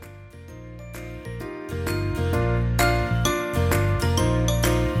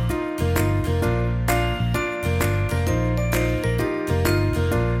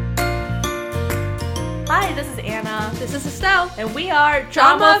Michelle. And we are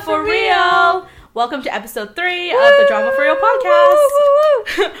Drama for Real. Welcome to episode 3 of the Drama for Real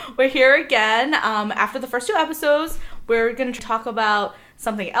podcast. We're here again. After the first 2 episodes, we're going to talk about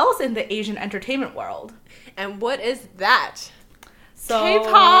something else in the Asian entertainment world. And what is that? So,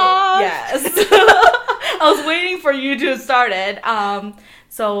 K-pop! Yes. I was waiting for you to start it.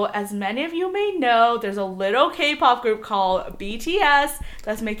 So, as many of you may know, there's a little K-pop group called BTS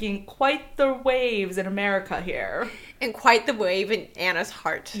that's making quite the waves in America here. And quite the wave in Anna's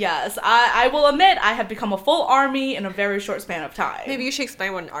heart. Yes, I will admit I have become a full ARMY in a very short span of time. Maybe you should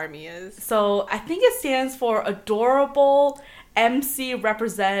explain what an ARMY is. So, I think it stands for Adorable MC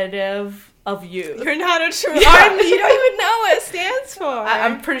Representative of Youth. You're not a true ARMY. You don't even know what it stands for.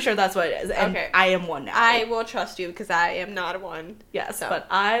 I'm pretty sure that's what it is. And okay. I am one now. I will trust you because I am not one. Yes, so. But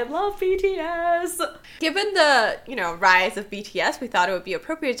I love BTS. Given the, rise of BTS, we thought it would be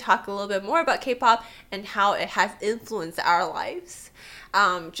appropriate to talk a little bit more about K-pop and how it has influenced our lives.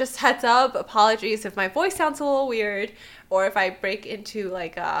 Just heads up, apologies if my voice sounds a little weird or if I break into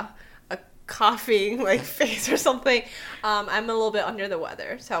like a coughing phase or something. I'm a little bit under the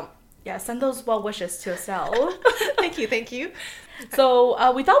weather, so... Yeah, send those well wishes to Estelle. Thank you.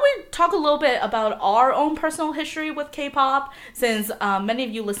 So we thought we'd talk a little bit about our own personal history with K-pop, since many of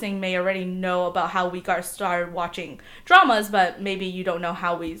you listening may already know about how we got started watching dramas, but maybe you don't know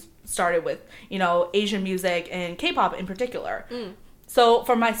how we started with, Asian music and K-pop in particular. So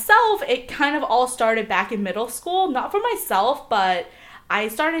for myself, it kind of all started back in middle school. Not for myself, but I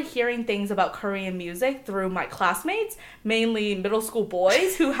started hearing things about Korean music through my classmates, mainly middle school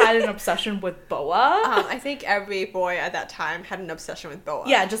boys who had an obsession with BoA. I think every boy at that time had an obsession with BoA.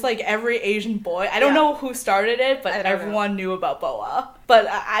 Yeah, just like every Asian boy. I don't know who started it, but everyone knew about BoA. But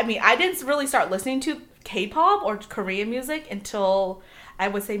I didn't really start listening to K-pop or Korean music until I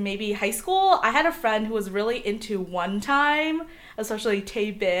would say maybe high school. I had a friend who was really into One Time, especially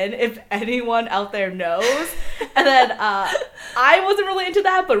Taebin, if anyone out there knows. And then I wasn't really into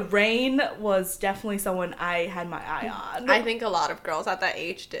that, but Rain was definitely someone I had my eye on. I think a lot of girls at that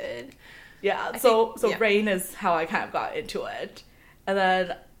age did. Yeah, so Rain is how I kind of got into it. And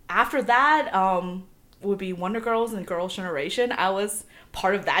then after that would be Wonder Girls and Girls' Generation. I was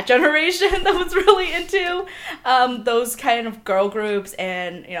part of that generation that was really into those kind of girl groups,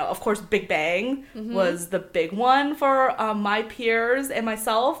 and of course Big Bang was the big one for my peers and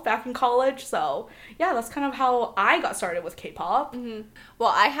myself back in college. So yeah, that's kind of how I got started with K-pop.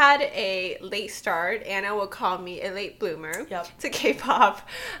 Well, I had a late start. Anna would call me a late bloomer to K-pop.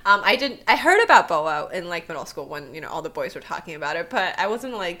 I heard about BoA in middle school when all the boys were talking about it, but I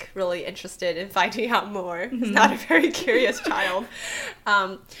wasn't really interested in finding out more. I was not a very curious child.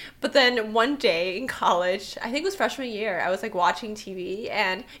 But then one day in college, I think it was freshman year, I was watching TV,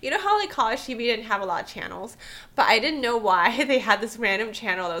 and you know how college TV didn't have a lot of channels, but I didn't know why they had this random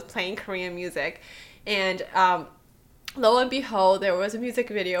channel that was playing Korean music, and lo and behold, there was a music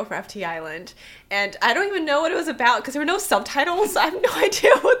video for FT Island, and I don't even know what it was about because there were no subtitles. I have no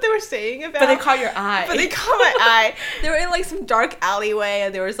idea what they were saying about. But they caught your eye. But they caught my eye. They were in some dark alleyway,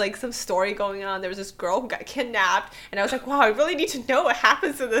 and there was some story going on. There was this girl who got kidnapped, and I was like, wow, I really need to know what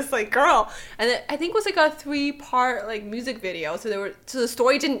happens to this girl. And then, I think it was a 3-part music video. So the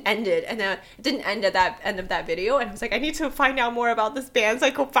story didn't end it, and then it didn't end at that end of that video. And I was like, I need to find out more about this band so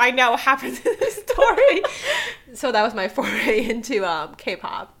I could find out what happens in this story. So that was my foray into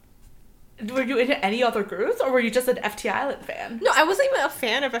K-pop. Were you into any other groups, or were you just an FT Island fan? No, I wasn't even a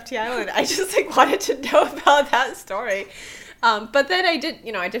fan of FT Island. I just wanted to know about that story. But then I did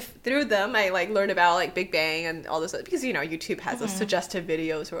through them, I learned about Big Bang and all this, because YouTube has those suggestive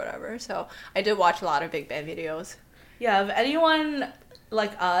videos or whatever. So I did watch a lot of Big Bang videos. Yeah, if anyone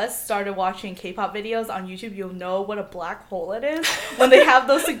like us started watching K-pop videos on YouTube, you'll know what a black hole it is when they have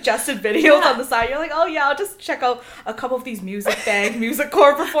those suggested videos on the side. You're like, oh yeah, I'll just check out a couple of these music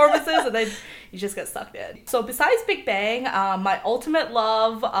core performances, and then you just get sucked in. So besides Big Bang, my ultimate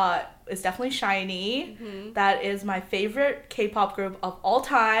love is definitely SHINee. That is my favorite K-pop group of all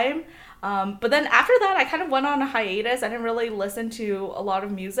time. But then after that, I kind of went on a hiatus. I didn't really listen to a lot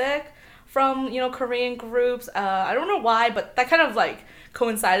of music from Korean groups. I don't know why, but that kind of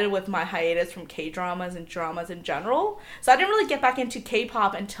coincided with my hiatus from K-dramas and dramas in general. So I didn't really get back into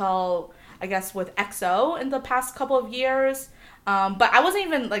K-pop until, I guess, with EXO in the past couple of years. But I wasn't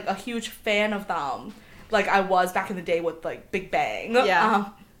even a huge fan of them like I was back in the day with Big Bang. Yeah.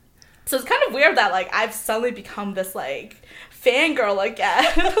 So it's kind of weird that I've suddenly become this fangirl again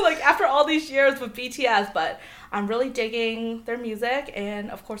after all these years with BTS, but I'm really digging their music, and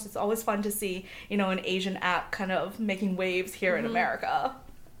of course it's always fun to see, an Asian act kind of making waves here in America.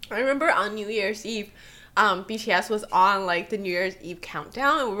 I remember on New Year's Eve, BTS was on like the New Year's Eve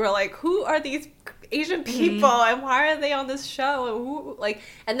countdown, and we were like, who are these Asian people and why are they on this show? And who, like,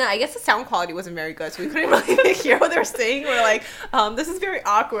 and then I guess the sound quality wasn't very good, so we couldn't really hear what they were saying. We're like, this is very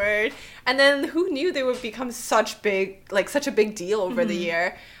awkward. And then who knew they would become such a big deal over the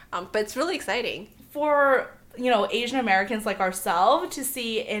year? But it's really exciting for, you know, Asian Americans like ourselves to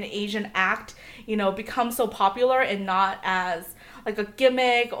see an Asian act, you know, become so popular and not as like a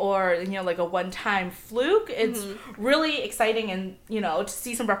gimmick or, you know, like a one-time fluke. It's really exciting, and, you know, to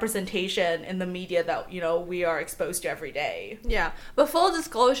see some representation in the media that, you know, we are exposed to every day. Yeah. But full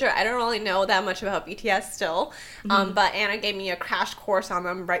disclosure, I don't really know that much about BTS still. But Anna gave me a crash course on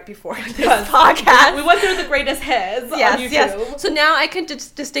them right before this podcast. We went through the greatest hits on YouTube. Yes. So now I can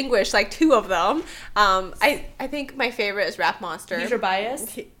distinguish like two of them. I think my favorite is Rap Monster. He's your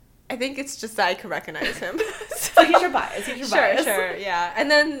bias? I think it's just that I can recognize him. So he's your bias. Sure, yeah.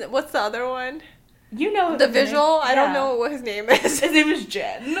 And then what's the other one? You know the visual. I don't know what his name is. His name is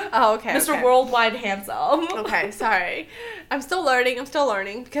Jin. Oh, okay. Mr. Okay. Worldwide Handsome. Okay, sorry. I'm still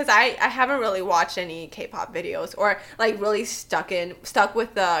learning because I haven't really watched any K-pop videos or like really stuck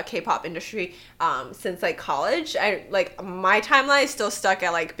with the K-pop industry since like college. I like my timeline is still stuck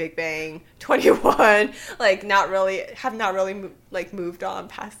at like Big Bang, 21. Like have not really moved on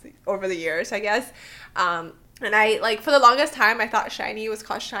over the years, I guess. And I like for the longest time I thought SHINee was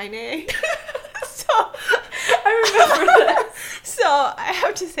called SHINee. So I remember that. So I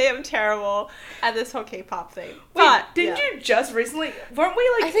have to say I'm terrible at this whole K-pop thing. Wait, didn't you just recently? Weren't we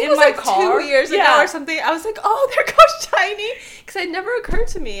like I think in it was my like car 2 years ago or something? I was like, oh, they're called SHINee, because it never occurred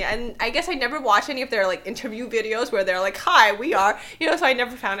to me, and I guess I never watched any of their like interview videos where they're like, "Hi, we are," you know. So I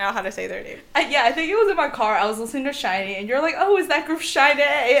never found out how to say their name. I think it was in my car. I was listening to SHINee, and you're like, "Oh, is that group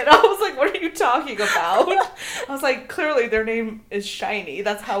SHINee?" And I was like, "What are you talking about?" I was like, "Clearly, their name is SHINee.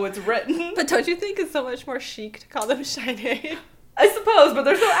 That's how it's written." But don't you think it's so much more chic to call them SHINee? I suppose, but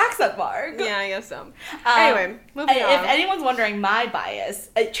there's no accent mark. Yeah, I guess so. Anyway, moving on. If anyone's wondering my bias,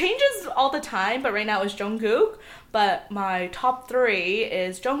 it changes all the time, but right now it's Jungkook. But my top 3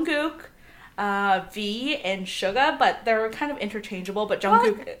 is Jungkook, V, and Suga, but they're kind of interchangeable. But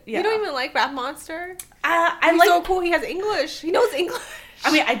Jungkook, yeah. You don't even like Rap Monster? I He's like. so cool. He has English. He knows English.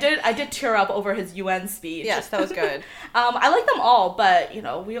 I mean, I did tear up over his UN speech. Yes, that was good. I like them all, but you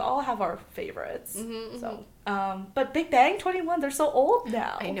know, we all have our favorites. So, but Big Bang 21, they're so old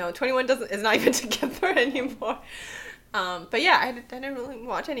now. I know 21 is not even together anymore. But yeah, I didn't really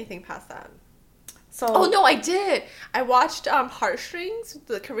watch anything past that. So oh no, I did. I watched Heartstrings,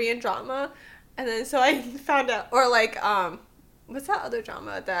 the Korean drama, and then so I found out, or like what's that other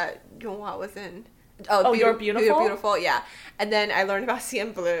drama that Yonghwa was in? Oh, You're Beautiful? You're Beautiful, yeah. And then I learned about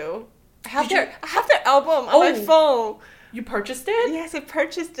CN Blue. I have their album on my phone. You purchased it? Yes, I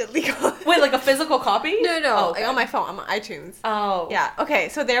purchased it legally. Wait, like a physical copy? No. Oh, okay. Like on my phone. I'm on iTunes. Oh. Yeah. Okay,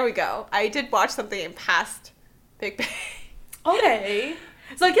 so there we go. I did watch something past Big Bang. Okay.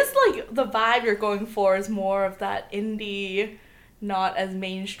 So I guess like the vibe you're going for is more of that indie, not as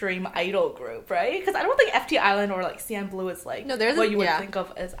mainstream idol group, right? Because I don't think FT Island or like CN Blue is like what you would think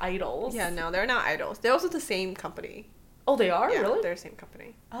of as idols. Yeah, no, they're not idols. They're also the same company. Oh, they are? Yeah, really? They're the same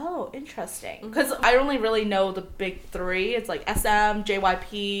company. Oh, interesting. Because I only really know the big 3. It's like SM,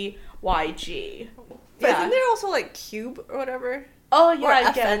 JYP, YG. But isn't there also like Cube or whatever? Oh, yeah, or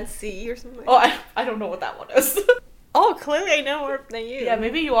I guess. FNC or something. Oh, I don't know what that one is. Oh, clearly I know more than you. Yeah,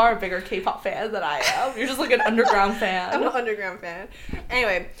 maybe you are a bigger K-pop fan than I am. You're just like an underground fan. I'm an underground fan.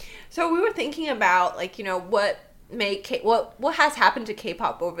 Anyway, so we were thinking about like, you know, what has happened to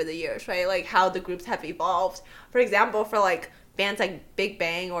K-pop over the years, right? Like how the groups have evolved. For example, for like bands like Big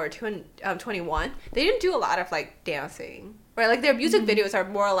Bang or 21, they didn't do a lot of like dancing, right? Like their music videos are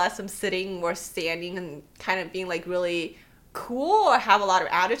more or less them sitting or standing and kind of being like really cool or have a lot of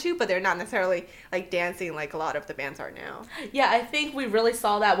attitude, but they're not necessarily like dancing like a lot of the bands are now. Yeah, I think we really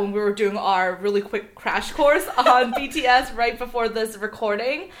saw that when we were doing our really quick crash course on BTS right before this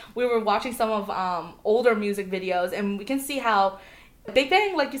recording. We were watching some of older music videos, and we can see how Big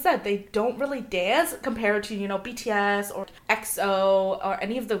Bang, like you said, they don't really dance compared to, you know, BTS or EXO or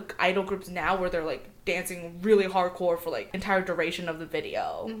any of the idol groups now where they're like dancing really hardcore for like entire duration of the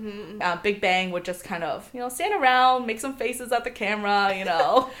video. Big Bang would just kind of, you know, stand around, make some faces at the camera, you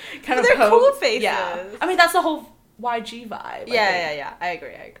know, kind of they're cool faces. Yeah, I mean that's the whole YG vibe. Yeah. I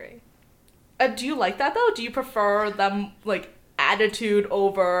agree. Do you like that though? Do you prefer them like attitude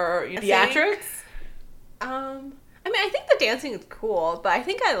over theatrics? I mean, I think the dancing is cool, but I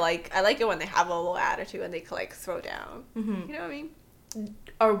think I like it when they have a little attitude and they can like throw down. You know what I mean?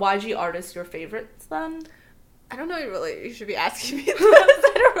 Are YG artists your favorites then? I don't know. You should be asking me this.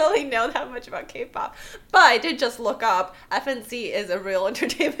 I don't really know that much about K-pop, but I did just look up. FNC is a real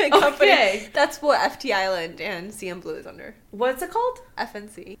entertainment company. Okay. That's what FT Island and CN Blue is under. What's it called?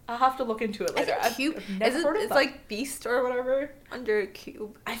 FNC. I'll have to look into it later. I think Cube. I've never heard of it's that. like Beast or whatever under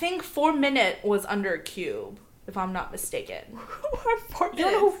Cube. I think 4 Minute was under Cube, if I'm not mistaken. Who are 4 Minutes? You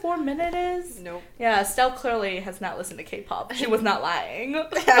don't know who 4 Minute is? Nope. Yeah, Stell clearly has not listened to K-pop. She was not lying.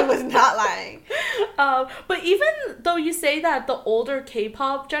 I was not lying. But even though you say that the older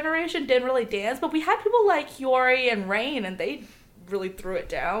K-pop generation didn't really dance, but we had people like Hyori and Rain, and they really threw it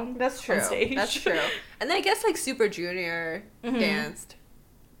down. That's true. On stage. That's true. And then I guess like Super Junior danced.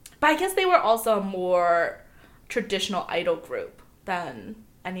 But I guess they were also a more traditional idol group than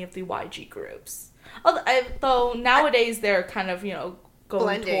any of the YG groups. Though nowadays they're kind of, going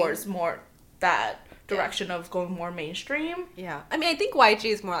blending towards more that direction of going more mainstream. Yeah. I mean, I think YG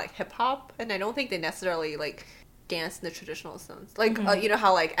is more like hip hop, and I don't think they necessarily like dance in the traditional sense. Like, you know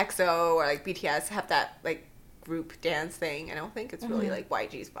how like EXO or like BTS have that like group dance thing? I don't think it's really like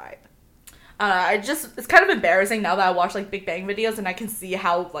YG's vibe. It's kind of embarrassing now that I watch like Big Bang videos and I can see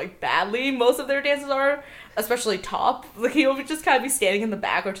how like badly most of their dances are, especially Top. Like he would just kind of be standing in the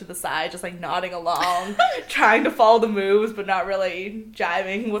back or to the side, just like nodding along, trying to follow the moves, but not really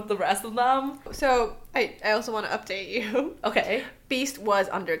jiving with the rest of them. So I also want to update you. Okay. Beast was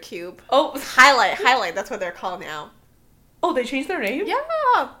under Cube. Oh, Highlight. That's what they're called now. Oh, they changed their name?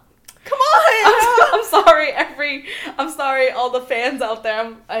 Yeah. Come on! I'm sorry, I'm sorry, all the fans out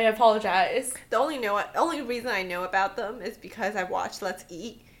there. I apologize. The only reason I know about them is because I watched Let's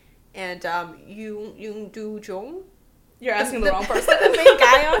Eat, and Yoon Do Jung. You're asking the wrong person. The main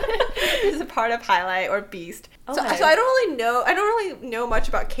guy on it is a part of Highlight or Beast. Okay. So I don't really know much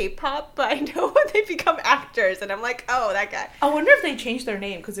about K-pop, but I know when they become actors, and I'm like, oh, that guy. I wonder if they changed their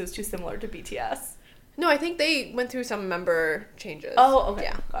name because it was too similar to BTS. No, I think they went through some member changes. Oh, okay.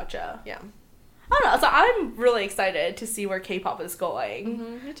 Yeah. Gotcha. Yeah. I don't know. So I'm really excited to see where K-pop is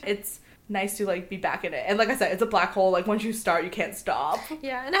going. Me too. It's nice to like be back in it. And like I said, it's a black hole. Like once you start, you can't stop.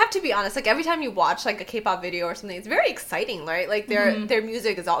 Yeah, and I have to be honest, like every time you watch like a K-pop video or something, it's very exciting, right? Like their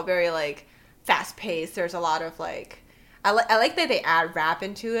music is all very like fast-paced. There's a lot of like I like that they add rap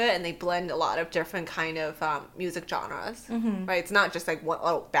into it, and they blend a lot of different kind of music genres, right? It's not just like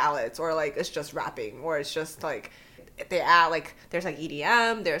ballads, or like it's just rapping, or it's just like they add like there's like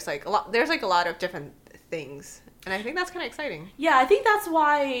EDM, there's like a lot of different things, and I think that's kind of exciting. Yeah, I think that's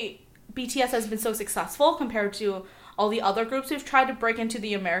why BTS has been so successful compared to all the other groups who've tried to break into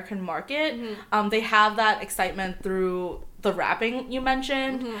the American market. They have that excitement through the rapping you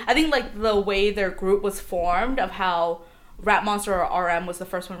mentioned. I think like the way their group was formed, of how Rap Monster or RM was the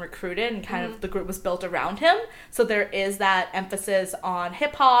first one recruited, and kind of the group was built around him. So there is that emphasis on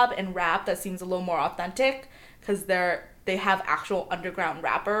hip hop and rap that seems a little more authentic, because they have actual underground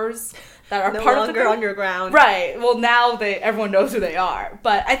rappers that are no part of the group. underground. Right. Well, now everyone knows who they are.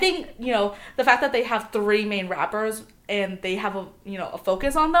 But I think, the fact that they have 3 main rappers and they have a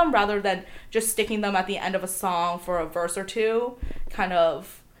focus on them rather than just sticking them at the end of a song for a verse or two kind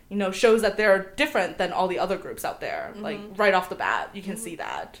of shows that they're different than all the other groups out there. Like, right off the bat, you can see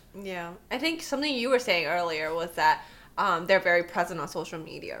that. Yeah. I think something you were saying earlier was that they're very present on social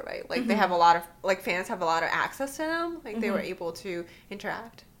media, right? Like, they have a lot of, like, fans have a lot of access to them. Like, they were able to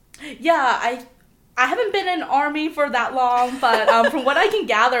interact. Yeah, I haven't been in ARMY for that long, but from what I can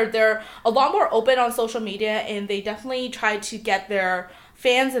gather, they're a lot more open on social media, and they definitely try to get their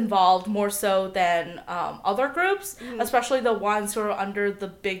fans involved more so than other groups, especially the ones who are under the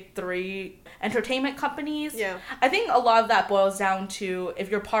big 3 entertainment companies. Yeah. I think a lot of that boils down to, if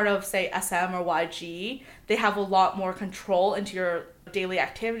you're part of, say, SM or YG, they have a lot more control into your daily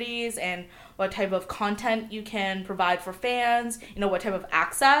activities and what type of content you can provide for fans, what type of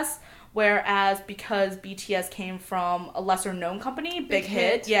access. Whereas because BTS came from a lesser known company, Big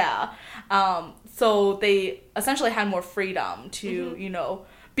Hit, yeah. So they essentially had more freedom to,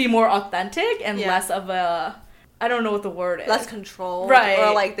 be more authentic and less of a, I don't know what the word is. Less control. Right.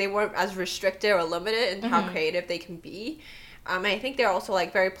 Or like they weren't as restricted or limited in how creative they can be. I think they're also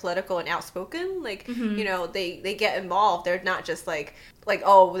like very political and outspoken. Like, they get involved. They're not just like,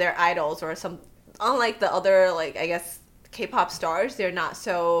 oh, they're idols or some, unlike the other, like, I guess, K-pop stars, they're not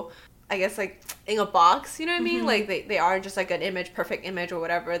so, I guess, like, in a box, you know what I mean? Like, they aren't just, like, an perfect image or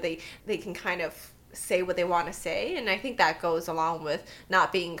whatever. They can kind of say what they want to say, and I think that goes along with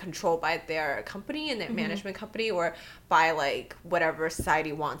not being controlled by their company and their management company, or by, like, whatever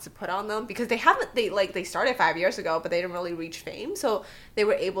society wants to put on them, because they started 5 years ago, but they didn't really reach fame, so they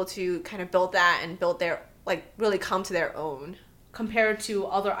were able to kind of build that and build their, like, really come to their own. Compared to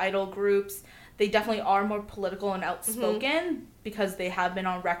other idol groups they definitely are more political and outspoken because they have been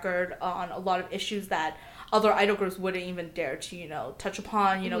on record on a lot of issues that other idol groups wouldn't even dare to, you know, touch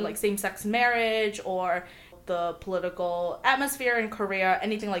upon, you know, like same-sex marriage or the political atmosphere in Korea,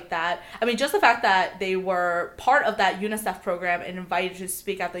 anything like that. I mean, just the fact that they were part of that UNICEF program and invited to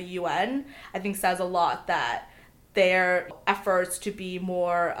speak at the UN, I think says a lot that their efforts to be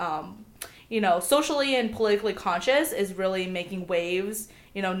more, you know, socially and politically conscious is really making waves,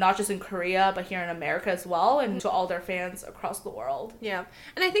 you know, not just in Korea, but here in America as well, and to all their fans across the world. Yeah.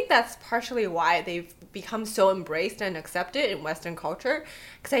 And I think that's partially why they've become so embraced and accepted in Western culture.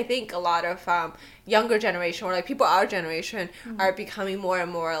 Because I think a lot of younger generation, or like people our generation, are becoming more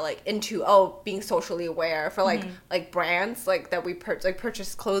and more like into, being socially aware for like brands like that we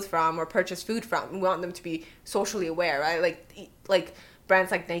purchase clothes from or purchase food from. We want them to be socially aware, right? Like brands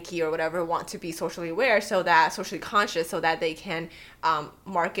like Nike or whatever want to be socially aware, socially conscious, so that they can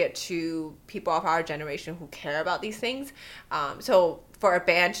market to people of our generation who care about these things. So for a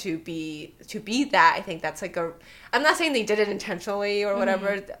band to be that, I think that's like I'm not saying they did it intentionally or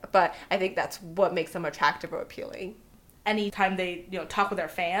whatever, but I think that's what makes them attractive or appealing. Anytime they, you know, talk with their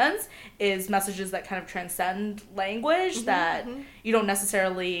fans is messages that kind of transcend language, that you don't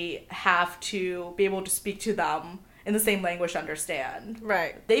necessarily have to be able to speak to them in the same language to understand.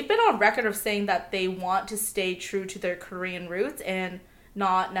 Right. They've been on record of saying that they want to stay true to their Korean roots and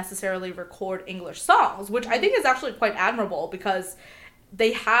not necessarily record English songs, which I think is actually quite admirable because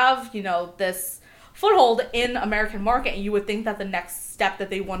they have, you know, this foothold in American market, and you would think that the next step that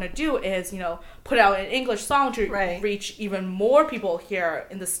they want to do is, you know, put out an English song to reach even more people here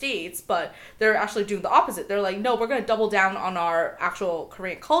in the States, but they're actually doing the opposite. They're like, no, we're going to double down on our actual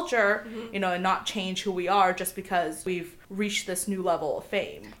Korean culture, you know, and not change who we are just because we've reached this new level of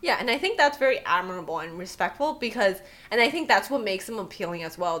fame. Yeah, and I think that's very admirable and respectful and I think that's what makes them appealing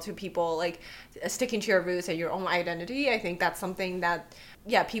as well to people, like sticking to your roots and your own identity. I think that's something that,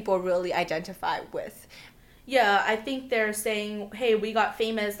 people really identify with. Yeah, I think they're saying, hey, we got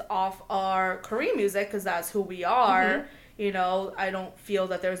famous off our Korean music because that's who we are. You know, I don't feel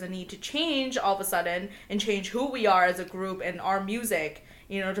that there's a need to change all of a sudden and change who we are as a group and our music,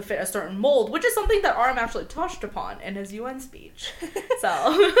 you know, to fit a certain mold, which is something that RM actually touched upon in his UN speech.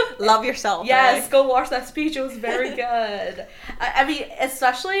 So love yourself. Yes, go watch that speech. It was very good. I mean,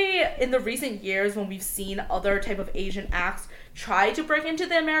 especially in the recent years when we've seen other type of Asian acts try to break into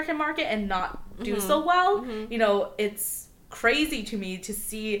the American market and not do so well, you know, it's crazy to me to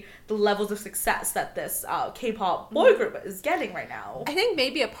see the levels of success that this K-pop boy group is getting right now. I think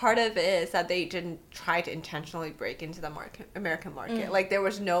maybe a part of it is that they didn't try to intentionally break into the American market. Like there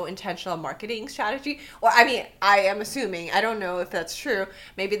was no intentional marketing strategy. Or I mean, I am assuming, I don't know if that's true.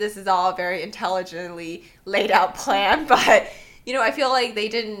 Maybe this is all a very intelligently laid out plan, but you know, I feel like they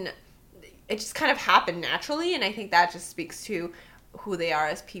didn't. It just kind of happened naturally, and I think that just speaks to who they are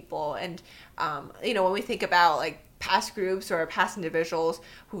as people. And you know, when we think about like past groups or past individuals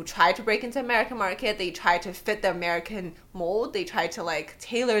who tried to break into American market, they tried to fit the American mold. They tried to like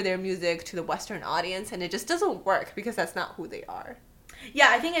tailor their music to the Western audience, and it just doesn't work because that's not who they are. Yeah,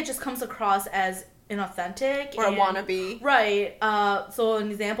 I think it just comes across as inauthentic or a wannabe. Right. So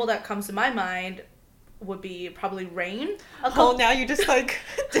an example that comes to my mind would be probably Rain. Now you just like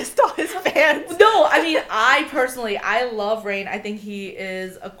dissed all his fans. No, I mean, I love Rain. I think he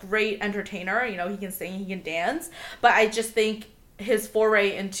is a great entertainer. You know, he can sing, he can dance. But I just think his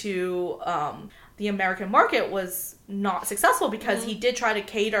foray into the American market was not successful because he did try to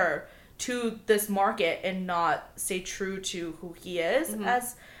cater to this market and not stay true to who he is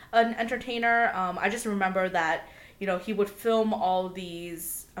as an entertainer. I just remember that, you know, he would film all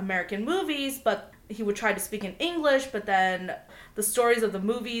these American movies, but he would try to speak in English, but then the stories of the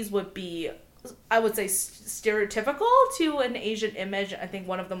movies would be, I would say, stereotypical to an Asian image. I think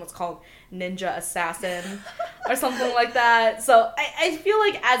one of them was called Ninja Assassin or something like that. So I feel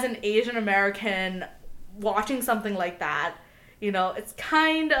like as an Asian American watching something like that, you know, it's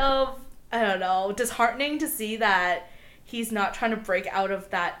kind of, I don't know, disheartening to see that he's not trying to break out of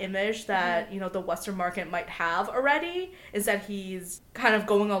that image that, you know, the Western market might have already. Instead, he's kind of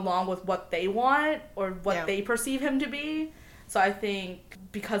going along with what they want or what they perceive him to be. So I think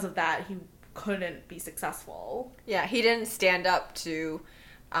because of that, he couldn't be successful. Yeah, he didn't stand up to,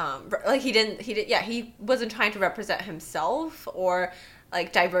 he wasn't trying to represent himself or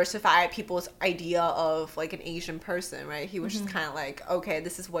like diversify people's idea of like an Asian person, right? He was just kind of like, okay,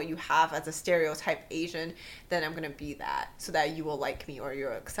 this is what you have as a stereotype Asian, then I'm gonna be that so that you will like me or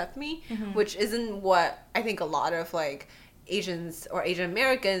you'll accept me, which isn't what I think a lot of like Asians or Asian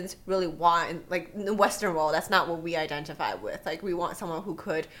Americans really want. Like in the Western world, that's not what we identify with. Like we want someone who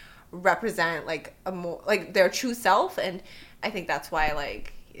could represent like a more like their true self, and I think that's why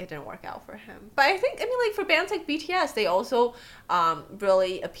like it didn't work out for him. But I think, I mean, like for bands like BTS, they also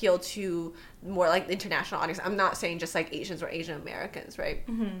really appeal to more like the international audience. I'm not saying just like Asians or Asian Americans, right?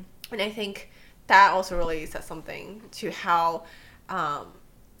 And I think that also really says something to how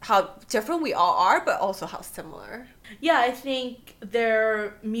different we all are, but also how similar. Yeah, I think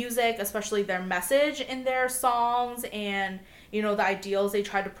their music, especially their message in their songs and, you know, the ideals they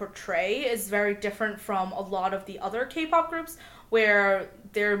try to portray is very different from a lot of the other K-pop groups where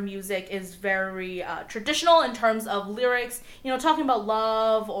their music is very traditional in terms of lyrics, you know, talking about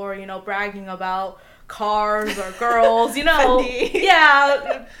love or, you know, bragging about cars or girls, you know. Fendi.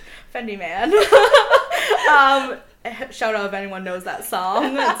 Yeah, Fendi Man. Shout out if anyone knows that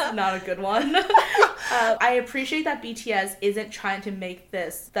song. It's not a good one. I appreciate that BTS isn't trying to make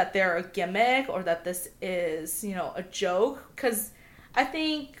this that they're a gimmick or that this is, you know, a joke. Because I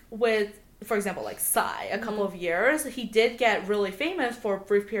think with, for example, like Psy, a couple of years, he did get really famous for a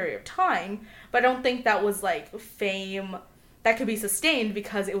brief period of time. But I don't think that was like fame that could be sustained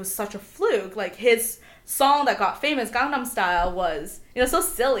because it was such a fluke. Like his song that got famous, Gangnam Style, was, you know, so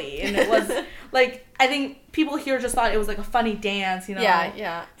silly, and it was like, I think people here just thought it was like a funny dance, you know.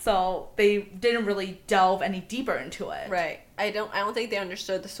 Yeah. So they didn't really delve any deeper into it. Right. I don't think they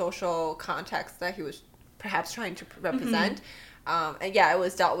understood the social context that he was perhaps trying to represent. And yeah, it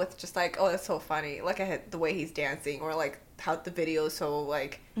was dealt with just like, oh, that's so funny. Like the way he's dancing, or like how the video is so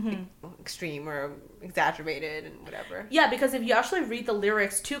like extreme or exaggerated and whatever. Yeah, because if you actually read the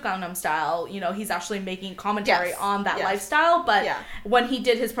lyrics to Gangnam Style, you know, he's actually making commentary on that lifestyle. But when he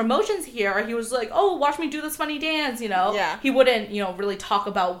did his promotions here, he was like, oh, watch me do this funny dance, you know. Yeah. He wouldn't, you know, really talk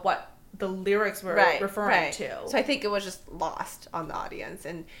about what the lyrics were referring to. So I think it was just lost on the audience,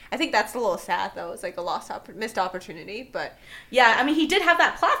 and I think that's a little sad though. It's like a missed opportunity, but yeah, I mean, he did have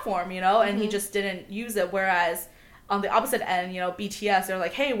that platform, you know, and he just didn't use it. Whereas on the opposite end, you know, BTS, they're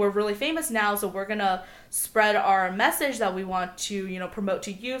like, hey, we're really famous now, so we're gonna spread our message that we want to, you know, promote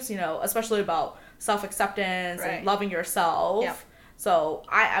to youth, you know, especially about self-acceptance and loving yourself. Yep. So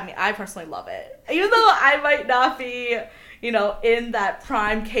I mean, I personally love it, even though I might not be, you know, in that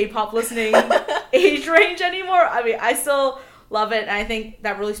prime K-pop listening age range anymore. I mean, I still love it, and I think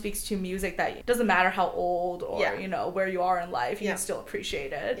that really speaks to music that it doesn't matter how old or, you know, where you are in life, you can still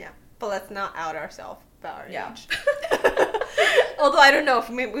appreciate it. Yeah, but let's not out ourselves about our age. Although I don't know if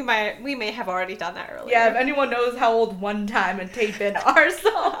we may have already done that earlier. Yeah, if anyone knows how old One Time and Taepin are,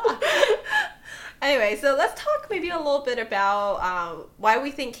 so... Anyway, so let's talk maybe a little bit about why we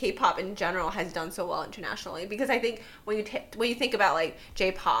think K-pop in general has done so well internationally. Because I think when you think about like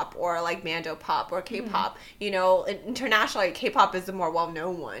J-pop or like Mando pop or K-pop, you know, internationally K-pop is the more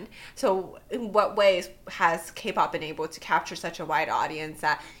well-known one. So in what ways has K-pop been able to capture such a wide audience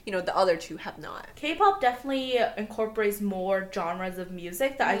that, you know, the other two have not? K-pop definitely incorporates more genres of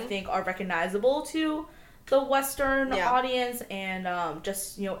music that I think are recognizable to the Western audience, and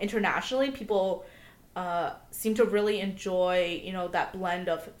just, you know, internationally people seem to really enjoy, you know, that blend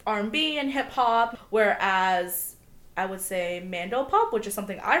of R&B and hip hop, whereas I would say Mando pop, which is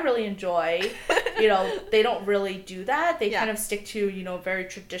something I really enjoy, you know, they don't really do that. They kind of stick to, you know, very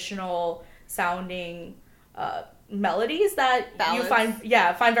traditional sounding melodies that you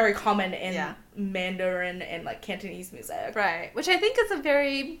find very common in Mandarin and like Cantonese music. Right, which I think is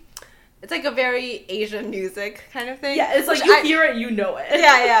it's like a very Asian music kind of thing. Yeah, it's like you hear it, you know it.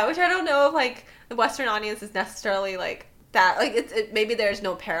 Yeah, which I don't know if like the Western audience is necessarily like that. Like maybe there's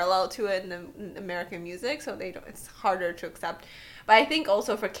no parallel to it in the American music, so it's harder to accept. But I think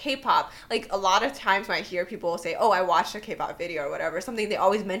also for K-pop, like a lot of times when I hear people say, "Oh, I watched a K-pop video" or whatever, something they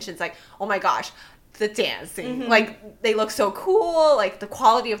always mention is like, "Oh my gosh, the dancing, like they look so cool, like the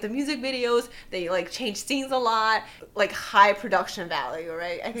quality of the music videos, they like change scenes a lot, like high production value,"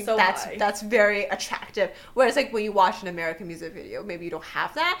 right? I think so that's very attractive. Whereas like when you watch an American music video, maybe you don't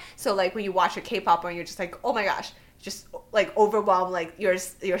have that. So like when you watch a K-pop one, you're just like, oh my gosh, just like overwhelmed, like your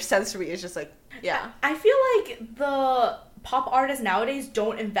sensory is just like, yeah. I feel like the pop artists nowadays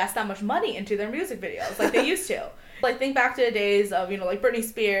don't invest that much money into their music videos like they used to. Like, think back to the days of, you know, like Britney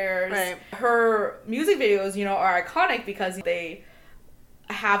Spears. Right. Her music videos, you know, are iconic because they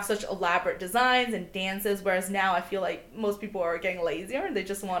have such elaborate designs and dances, whereas now I feel like most people are getting lazier and they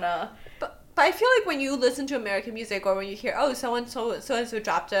just want to... But I feel like when you listen to American music or when you hear, oh, so-and-so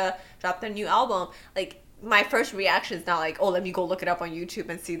dropped a new album, like, my first reaction is not like, oh, let me go look it up on YouTube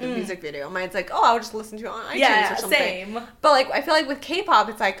and see the music video. Mine's like, oh, I'll just listen to it on iTunes or something. Same. But, like, I feel like with K-pop,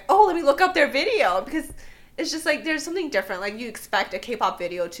 it's like, oh, let me look up their video because... It's just like there's something different. Like you expect a K-pop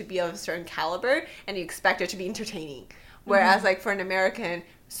video to be of a certain caliber and you expect it to be entertaining. Whereas like for an American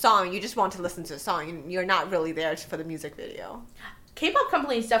song, you just want to listen to the song and you're not really there for the music video. K-pop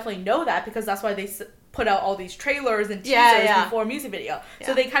companies definitely know that because that's why they put out all these trailers and teasers before a music video. Yeah.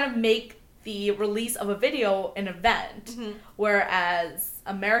 So they kind of make the release of a video an event, whereas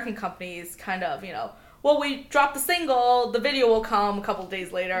American companies kind of, well, we dropped the single, the video will come a couple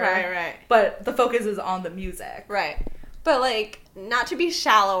days later. Right. But the focus is on the music. Right. But, like, not to be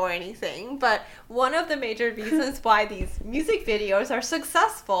shallow or anything, but one of the major reasons why these music videos are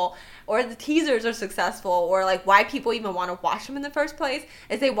successful, or the teasers are successful, or, like, why people even want to watch them in the first place,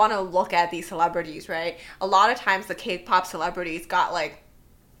 is they want to look at these celebrities, right? A lot of times the K-pop celebrities got, like,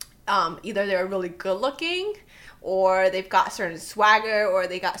 either they're really good-looking, or they've got certain swagger, or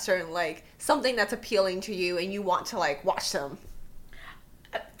they got certain, like, something that's appealing to you, and you want to, like, watch them.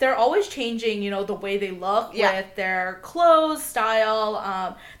 They're always changing, the way they look with their clothes,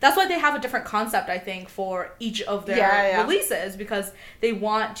 style. That's why they have a different concept, I think, for each of their releases, because they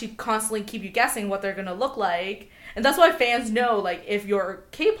want to constantly keep you guessing what they're going to look like. And that's why fans know, like, if your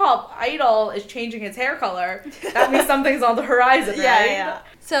K-pop idol is changing its hair color, that means something's on the horizon, right? Yeah.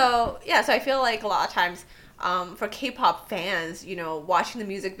 So I feel like a lot of times for K-pop fans, watching the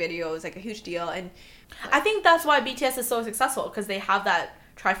music video is, like, a huge deal. And I think that's why BTS is so successful, because they have that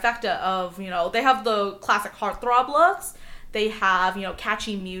trifecta of, they have the classic heartthrob looks, they have,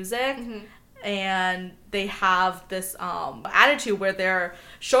 catchy music, and they have this attitude where they're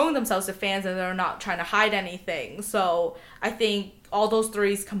showing themselves to fans and they're not trying to hide anything. So I think all those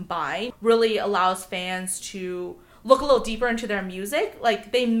threes combined really allows fans to look a little deeper into their music.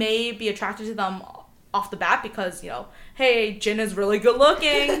 Like, they may be attracted to them off the bat because, hey, Jin is really good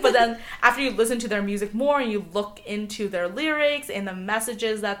looking, but then after you listen to their music more and you look into their lyrics and the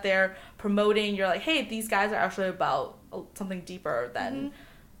messages that they're promoting, you're like, hey, these guys are actually about something deeper than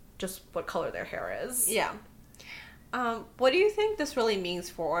just what color their hair is. Yeah. What do you think this really means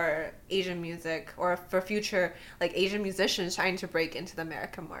for Asian music, or for future, like, Asian musicians trying to break into the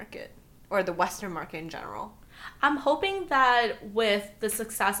American market or the Western market in general? I'm hoping that with the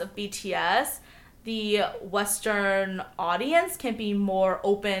success of BTS, the Western audience can be more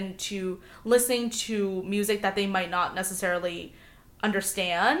open to listening to music that they might not necessarily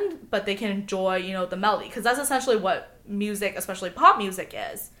understand, but they can enjoy, the melody. Because that's essentially what music, especially pop music,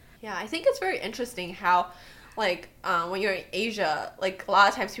 is. Yeah, I think it's very interesting how, like, when you're in Asia, like, a lot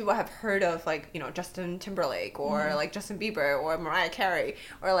of times people have heard of, like, Justin Timberlake, or, like, Justin Bieber, or Mariah Carey,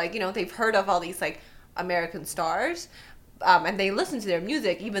 or, like, they've heard of all these, like, American stars. And they listen to their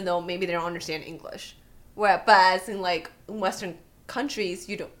music even though maybe they don't understand English. But as in, like, Western countries,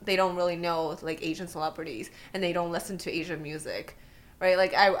 they don't really know, like, Asian celebrities, and they don't listen to Asian music, right?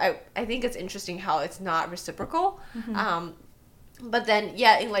 Like, I think it's interesting how it's not reciprocal. But then,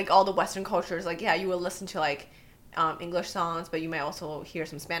 in, like, all the Western cultures, like, you will listen to, like, English songs, but you might also hear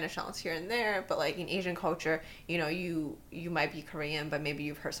some Spanish songs here and there. But, like, in Asian culture, you might be Korean, but maybe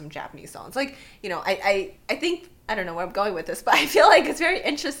you've heard some Japanese songs. Like, I think, I don't know where I'm going with this, but I feel like it's very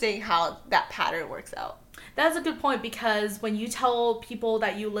interesting how that pattern works out. That's a good point, because when you tell people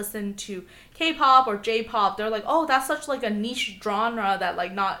that you listen to K-pop or J-pop, they're like, oh, that's such, like, a niche genre that,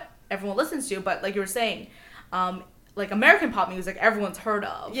 like, not everyone listens to. But like you were saying, like, American pop music, everyone's heard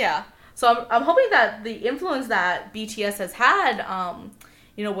of. Yeah. So I'm hoping that the influence that BTS has had,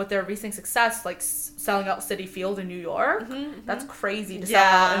 with their recent success, like selling out Citi Field in New York, that's crazy to sell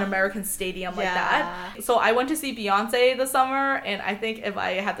out an American stadium like that. So I went to see Beyonce this summer, and I think if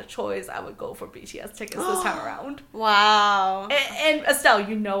I had the choice, I would go for BTS tickets this time around. Wow. And Estelle,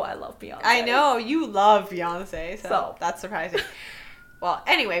 I love Beyonce. I know, you love Beyonce, so that's surprising. Well,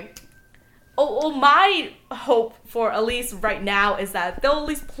 anyway. Oh, my hope for at least right now is that they'll at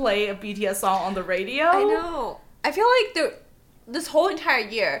least play a BTS song on the radio. I know. I feel like this whole entire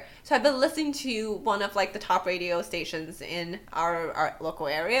year, so I've been listening to one of, like, the top radio stations in our local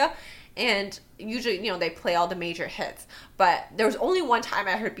area, and usually, they play all the major hits. But there was only one time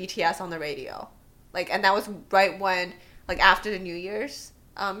I heard BTS on the radio, like, and that was right when, like, after the New Year's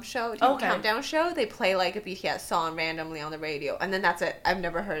countdown show, they play, like, a BTS song randomly on the radio, and then that's it. I've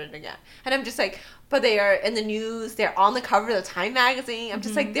never heard it again. And I'm just like, but they are in the news, they're on the cover of the Time magazine. I'm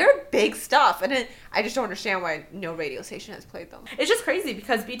just like, they're big stuff, and I just don't understand why no radio station has played them. It's just crazy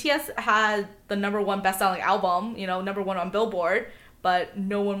because BTS had the #1 best-selling album, #1 on Billboard, but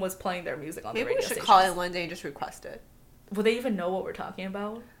no one was playing their music on the radio Maybe we should stations. call in one day and just request it. Will they even know what we're talking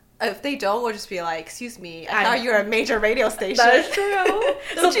about? If they don't, we'll just be like, excuse me, I thought you were a major radio station. That is true.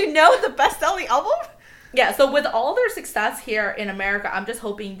 Don't you know the best-selling album? Yeah, so with all their success here in America, I'm just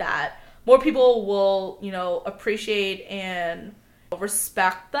hoping that more people will, appreciate and,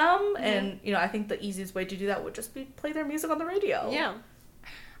 respect them. And, you know, I think the easiest way to do that would just be play their music on the radio. Yeah.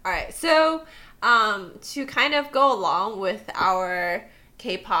 All right. So, to kind of go along with our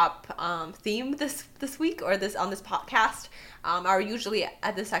K-pop theme this week, or on this podcast, our usually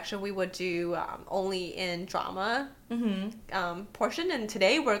at this section we would do only in drama portion, and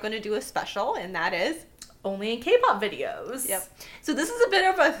today we're going to do a special, and that is only in K-pop videos. Yep. So this is a bit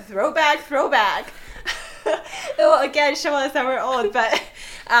of a throwback. It will again show us that we're old, but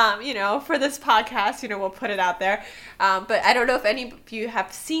you know, for this podcast, you know, we'll put it out there. But I don't know if any of you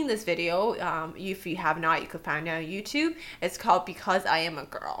have seen this video. If you have not, you could find it on YouTube. It's called Because I Am a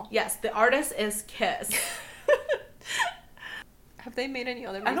Girl. Yes, the artist is Kiss. Have they made any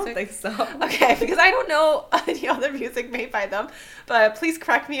other music? I don't think so. Okay, because I don't know any other music made by them, but please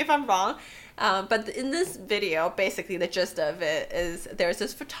correct me if I'm wrong. But in this video, basically the gist of it is there's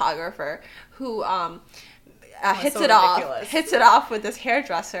this photographer who hits it off with this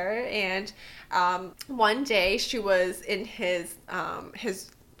hairdresser, and one day she was in his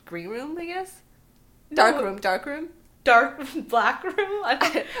green room, I guess, dark room, black room,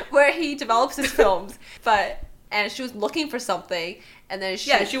 where he develops his films, and she was looking for something, and then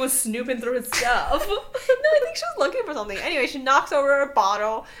she was snooping through his stuff. No, I think she was looking for something. Anyway, she knocks over a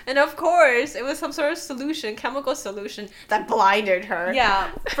bottle, and of course, it was some sort of chemical solution that blinded her.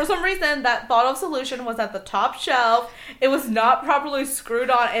 Yeah, for some reason, that bottle of solution was at the top shelf. It was not properly screwed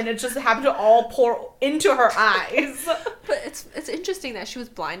on, and it just happened to all pour into her eyes. But it's interesting that she was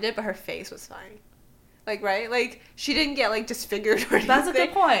blinded, but her face was fine. Like, right? Like, she didn't get, like, disfigured or anything. That's a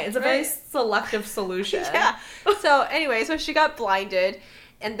good point. It's a very selective solution. Yeah. So, anyway, so she got blinded,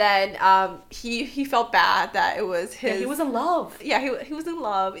 and then he felt bad that it was his... Yeah, he was in love. Yeah, he was in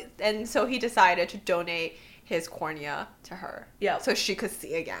love, and so he decided to donate his cornea to her. Yeah. So she could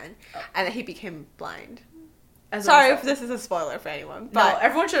see again. And then he became blind. Sorry if this is a spoiler for anyone. But no,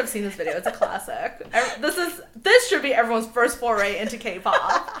 everyone should have seen this video. It's a classic. This should be everyone's first foray into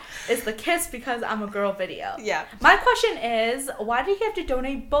K-pop. It's the Kiss Because I'm a Girl video. Yeah. My question is, why did he have to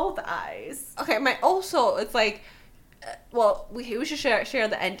donate both eyes? Okay, it's like, well, we should share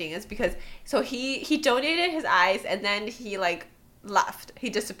the ending. Is because so he donated his eyes, and then he like left. He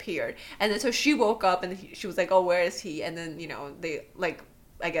disappeared, and then so she woke up and she was like, oh, where is he? And then, you know, they like,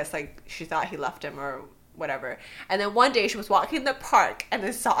 I guess like she thought he left him or whatever. And then one day she was walking in the park and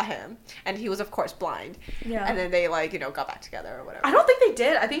then saw him, and he was of course blind. Yeah. And then they like, you know, got back together or whatever. I don't think they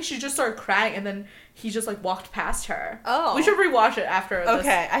did. I think she just started crying, and then he just like walked past her. Oh. We should rewatch it after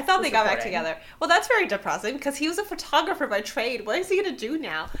Okay. I thought they got back together. Well, that's very depressing because he was a photographer by trade. What is he gonna do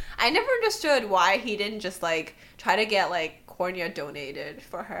now? I never understood why he didn't just like try to get like cornea donated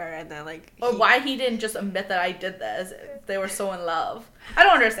for her, and then like or why he didn't just admit that I did this if they were so in love. I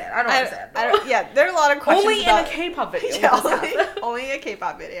don't understand. Yeah, there are a lot of questions. Only in a K-pop video. Yeah, only a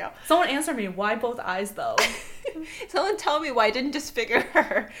K-pop video. Someone answer me, why both eyes though? Someone tell me why I didn't disfigure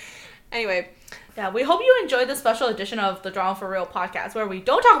her. Anyway. Yeah, we hope you enjoyed this special edition of the Drama for Real podcast, where we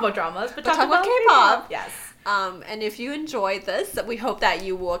don't talk about dramas, but talk about K-pop. Yes. And if you enjoyed this, we hope that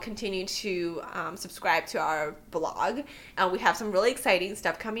you will continue to subscribe to our blog. We have some really exciting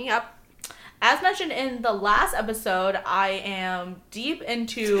stuff coming up. As mentioned in the last episode, I am deep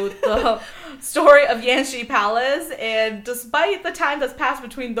into the story of Yanxi Palace, and despite the time that's passed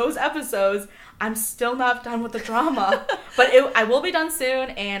between those episodes, I'm still not done with the drama. But I will be done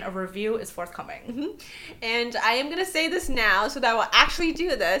soon, and a review is forthcoming. Mm-hmm. And I am going to say this now so that I will actually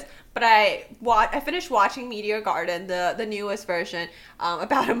do this, but I finished watching Meteor Garden, the newest version,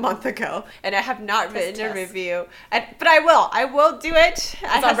 about a month ago, and I have not written a review. But I will do it.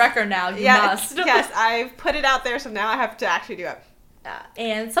 It's on record now. You must. Yes, I've put it out there, so now I have to actually do it.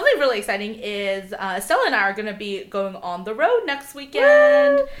 And something really exciting is Stella and I are going to be going on the road next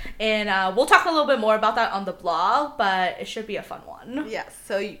weekend. Woo! And we'll talk a little bit more about that on the blog, but it should be a fun one. Yes,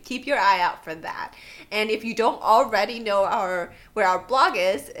 so you keep your eye out for that. And if you don't already know where our blog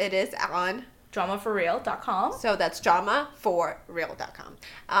is, it is on dramaforreal.com. So that's dramaforreal.com.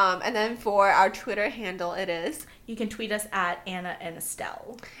 And then for our Twitter handle, it is... You can tweet us at Anna and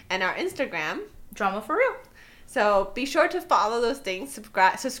Estelle. And our Instagram... Drama for Real. So be sure to follow those things,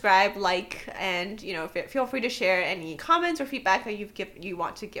 subscribe, like, and, you know, feel free to share any comments or feedback that you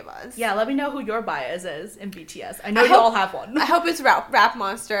want to give us. Yeah, let me know who your bias is in BTS. I know you all have one. I hope it's Rap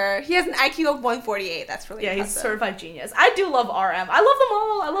Monster. He has an IQ of 148. That's really impressive. He's certified genius. I do love RM.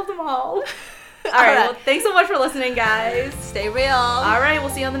 I love them all. All right, well, thanks so much for listening, guys. Stay real. All right,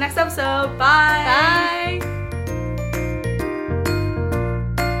 we'll see you on the next episode. Bye. Bye.